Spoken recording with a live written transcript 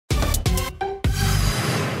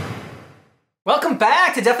Welcome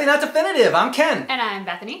back to Definitely Not Definitive. I'm Ken. And I'm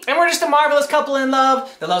Bethany. And we're just a marvelous couple in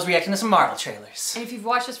love that loves reacting to some Marvel trailers. And if you've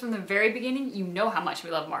watched us from the very beginning, you know how much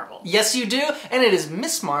we love Marvel. Yes, you do. And it is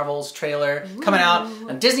Miss Marvel's trailer coming out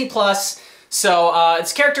on Disney+. So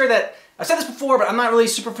it's a character that, I've said this before, but I'm not really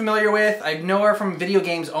super familiar with. I know her from video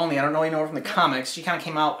games only. I don't really know her from the comics. She kind of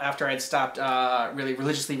came out after I'd stopped really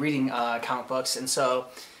religiously reading comic books. And so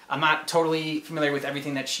I'm not totally familiar with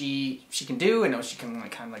everything that she can do. I know she can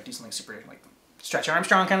kind of do something super Stretch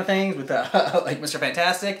Armstrong kind of things with like Mr.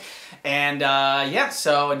 Fantastic, and yeah.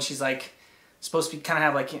 So and she's supposed to be kind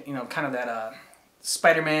of have kind of that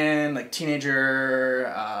Spider-Man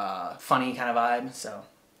teenager funny kind of vibe. So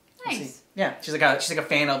nice. Yeah, she's like a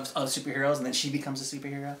fan of superheroes, and then she becomes a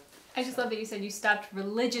superhero. I just love that you said you stopped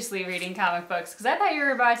religiously reading comic books, because I thought you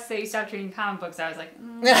were about to say you stopped reading comic books. I was like,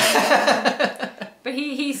 But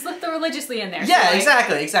he slipped the religiously in there. Yeah, so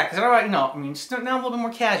exactly. So I mean, just now a little bit more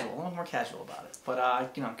casual, about it. But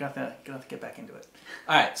gonna have to get back into it.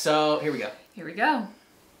 All right, so here we go. Here we go.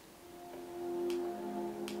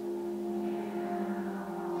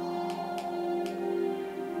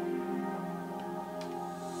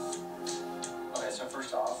 Okay, so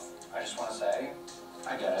first off, I just want to say,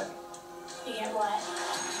 I get it. You get what?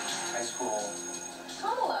 High school.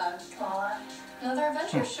 Kamala. Another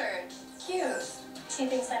adventure shirt. Cute. She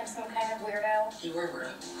thinks I'm some kind of weirdo. You were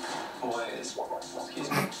weirdo. Boys. Excuse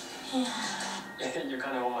me. Yeah. You're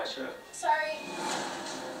kind of on my trip. Sorry.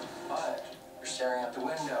 But you're staring out the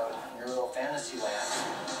window in your little fantasy land.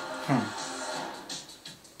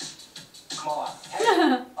 Kamala.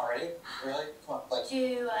 Hey. Already? Really? Come on,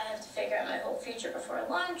 Do I have to figure out my whole future before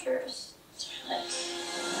lunch, or is maybe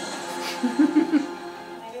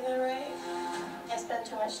they're right? I spend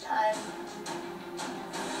too much time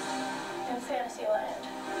in fantasy land.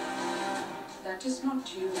 That is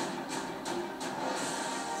not you.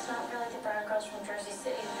 It's not really the brown girls from Jersey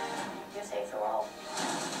City. You save the world.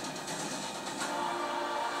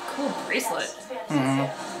 Cool bracelet. That's fantasy too.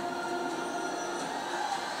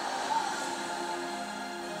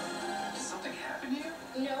 Did something happen to you?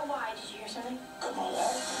 No, why? Did you hear something? Kamala?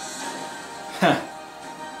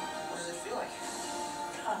 What does it feel like?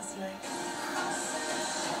 Cosmic.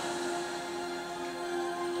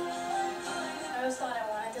 I always thought I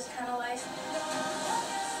wanted this kind of life,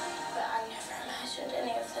 but I never imagined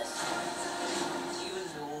any of this. Do you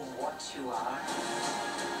know what you are?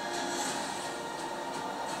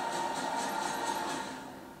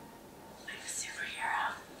 Like a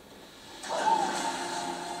superhero.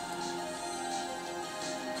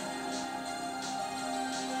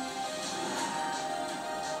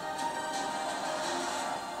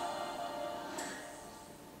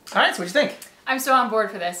 All right, so what'd you think? I'm so on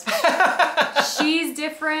board for this. She's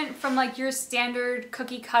different from your standard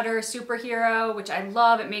cookie cutter superhero, which I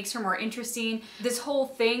love. It makes her more interesting. This whole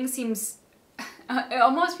thing seems, it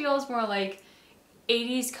almost feels more like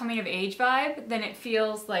 80s coming of age vibe than it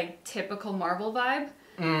feels like typical Marvel vibe.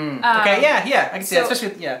 Okay, yeah, I can see that, especially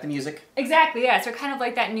with the music. Exactly, yeah. So kind of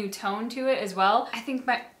like that new tone to it as well. I think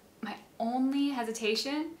my only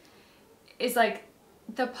hesitation is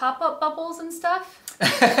the pop-up bubbles and stuff.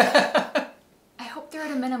 I hope they're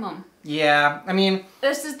at a minimum. Yeah, I mean...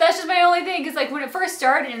 That's just my only thing, because when it first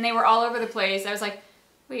started and they were all over the place, I was like,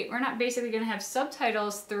 wait, we're not basically going to have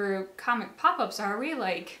subtitles through comic pop-ups, are we?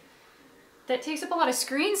 That takes up a lot of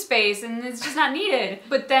screen space and it's just not needed.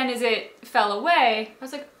 But then as it fell away, I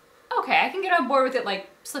was like, okay, I can get on board with it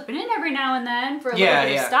slipping in every now and then for a little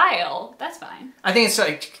bit of style. That's fine. I think it's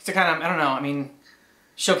to kind of, I don't know, I mean...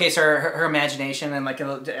 showcase her imagination and add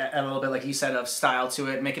a little bit, like you said, of style to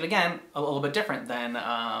it. Make it, again, a little bit different than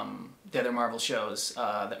the other Marvel shows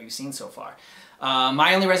that we've seen so far.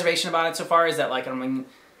 My only reservation about it so far is that, I mean,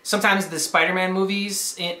 sometimes the Spider-Man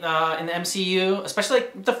movies in the MCU, especially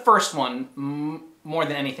the first one, more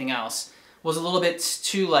than anything else, was a little bit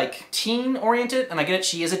too teen-oriented. And I get it,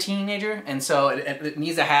 she is a teenager, and so it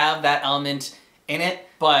needs to have that element in it.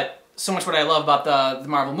 But so much what I love about the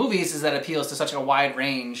Marvel movies is that it appeals to such a wide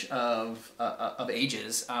range of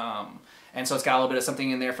ages, and so it's got a little bit of something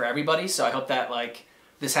in there for everybody. So I hope that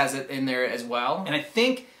this has it in there as well. And I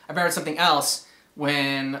think I've heard something else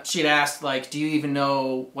when she'd asked do you even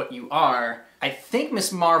know what you are? I think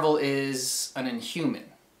Miss Marvel is an Inhuman.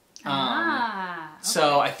 Okay.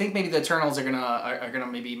 So I think maybe the Eternals are gonna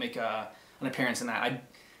maybe make an appearance in that.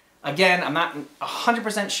 I'm not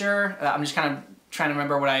 100% sure. I'm just kind of trying to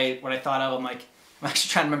remember what I thought of. I'm actually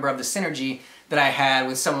trying to remember of the synergy that I had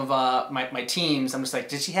with some of my teams. I'm just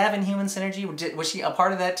did she have Inhuman synergy? Was she a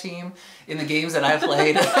part of that team in the games that I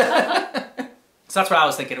played? So that's what I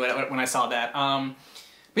was thinking when I saw that.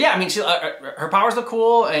 But yeah, I mean, her powers look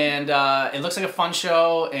cool, and it looks like a fun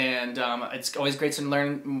show, and it's always great to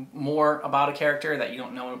learn more about a character that you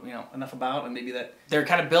don't know, enough about, and maybe that they're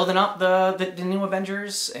kind of building up the new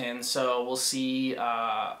Avengers, and so we'll see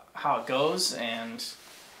how it goes, and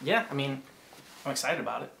yeah, I mean, I'm excited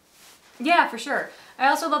about it. Yeah, for sure. I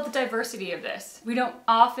also love the diversity of this. We don't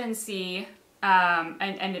often see,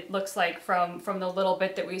 and it looks like from the little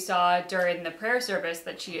bit that we saw during the prayer service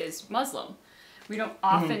that she is Muslim. We don't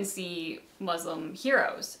often see Muslim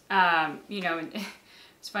heroes. You know, and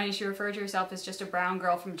it's funny she referred to herself as just a brown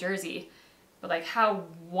girl from Jersey, but like how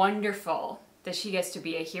wonderful that she gets to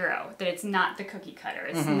be a hero. That it's not the cookie cutter.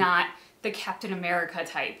 It's not the Captain America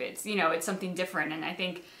type. It's, you know, it's something different. And I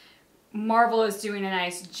think Marvel is doing a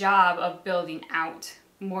nice job of building out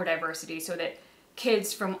more diversity so that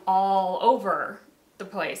kids from all over the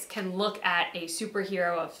place can look at a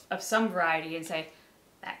superhero of some variety and say,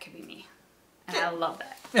 that could be me. And I love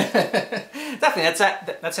that.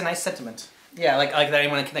 Definitely, that's a nice sentiment. Yeah, like that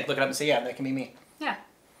anyone can look it up and say, yeah, that can be me. Yeah.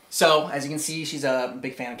 So as you can see, she's a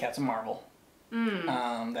big fan of Captain Marvel.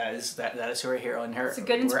 That is who her hero and her. It's a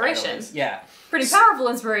good inspiration. Yeah. Pretty powerful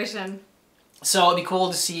inspiration. So it'd be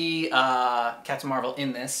cool to see Captain Marvel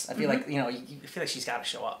in this. I feel like I feel like she's got to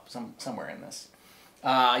show up somewhere in this.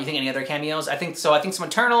 You think any other cameos? I think so. I think some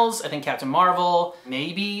Eternals. I think Captain Marvel.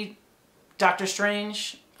 Maybe Doctor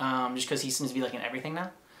Strange. Just because he seems to be like in everything now.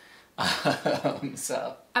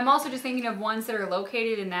 So I'm also just thinking of ones that are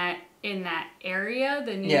located in that area,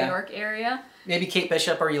 the New York area. Maybe Kate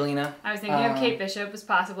Bishop or Yelena. I was thinking of Kate Bishop as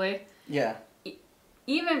possibly. Yeah.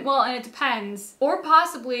 Even, well, and it depends. Or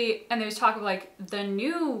possibly, and there's talk of like the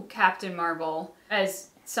new Captain Marvel as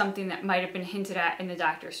something that might have been hinted at in the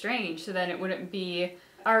Doctor Strange. So then it wouldn't be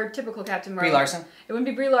our typical Captain Marvel. Brie Larson. It wouldn't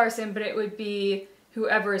be Brie Larson, but it would be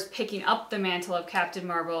whoever is picking up the mantle of Captain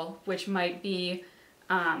Marvel, which might be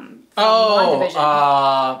from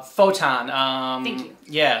WandaVision. Photon. Thank you.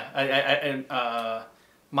 Yeah,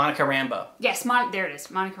 Monica Rambeau. Yes, there it is,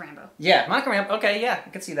 Monica Rambeau. Yeah, Monica Rambeau. Okay, yeah, I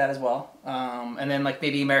could see that as well. And then like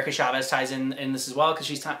maybe America Chavez ties in this as well because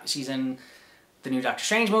she's in the new Doctor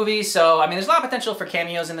Strange movie. So I mean, there's a lot of potential for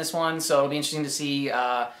cameos in this one. So it'll be interesting to see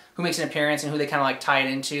who makes an appearance and who they kind of like tie it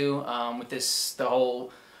into with the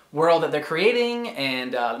whole world that they're creating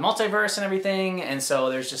and the multiverse and everything, and so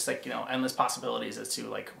there's just like endless possibilities as to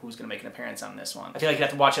like who's gonna make an appearance on this one. I feel like you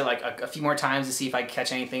have to watch it like a few more times to see if I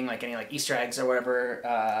catch anything like any like Easter eggs or whatever.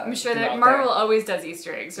 I'm sure that Marvel always does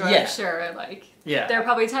Easter eggs, so yeah. I'm sure like yeah. there are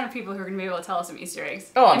probably a ton of people who are gonna be able to tell us some Easter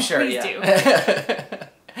eggs. Oh, I'm and sure. Please yeah.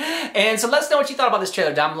 do. And so let us know what you thought about this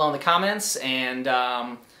trailer down below in the comments, and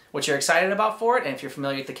what you're excited about for it, and if you're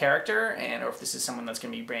familiar with the character, or if this is someone that's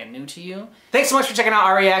going to be brand new to you. Thanks so much for checking out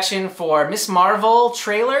our reaction for Ms. Marvel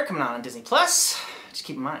trailer coming out on Disney+. Just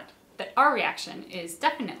keep in mind that our reaction is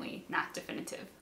definitely not definitive.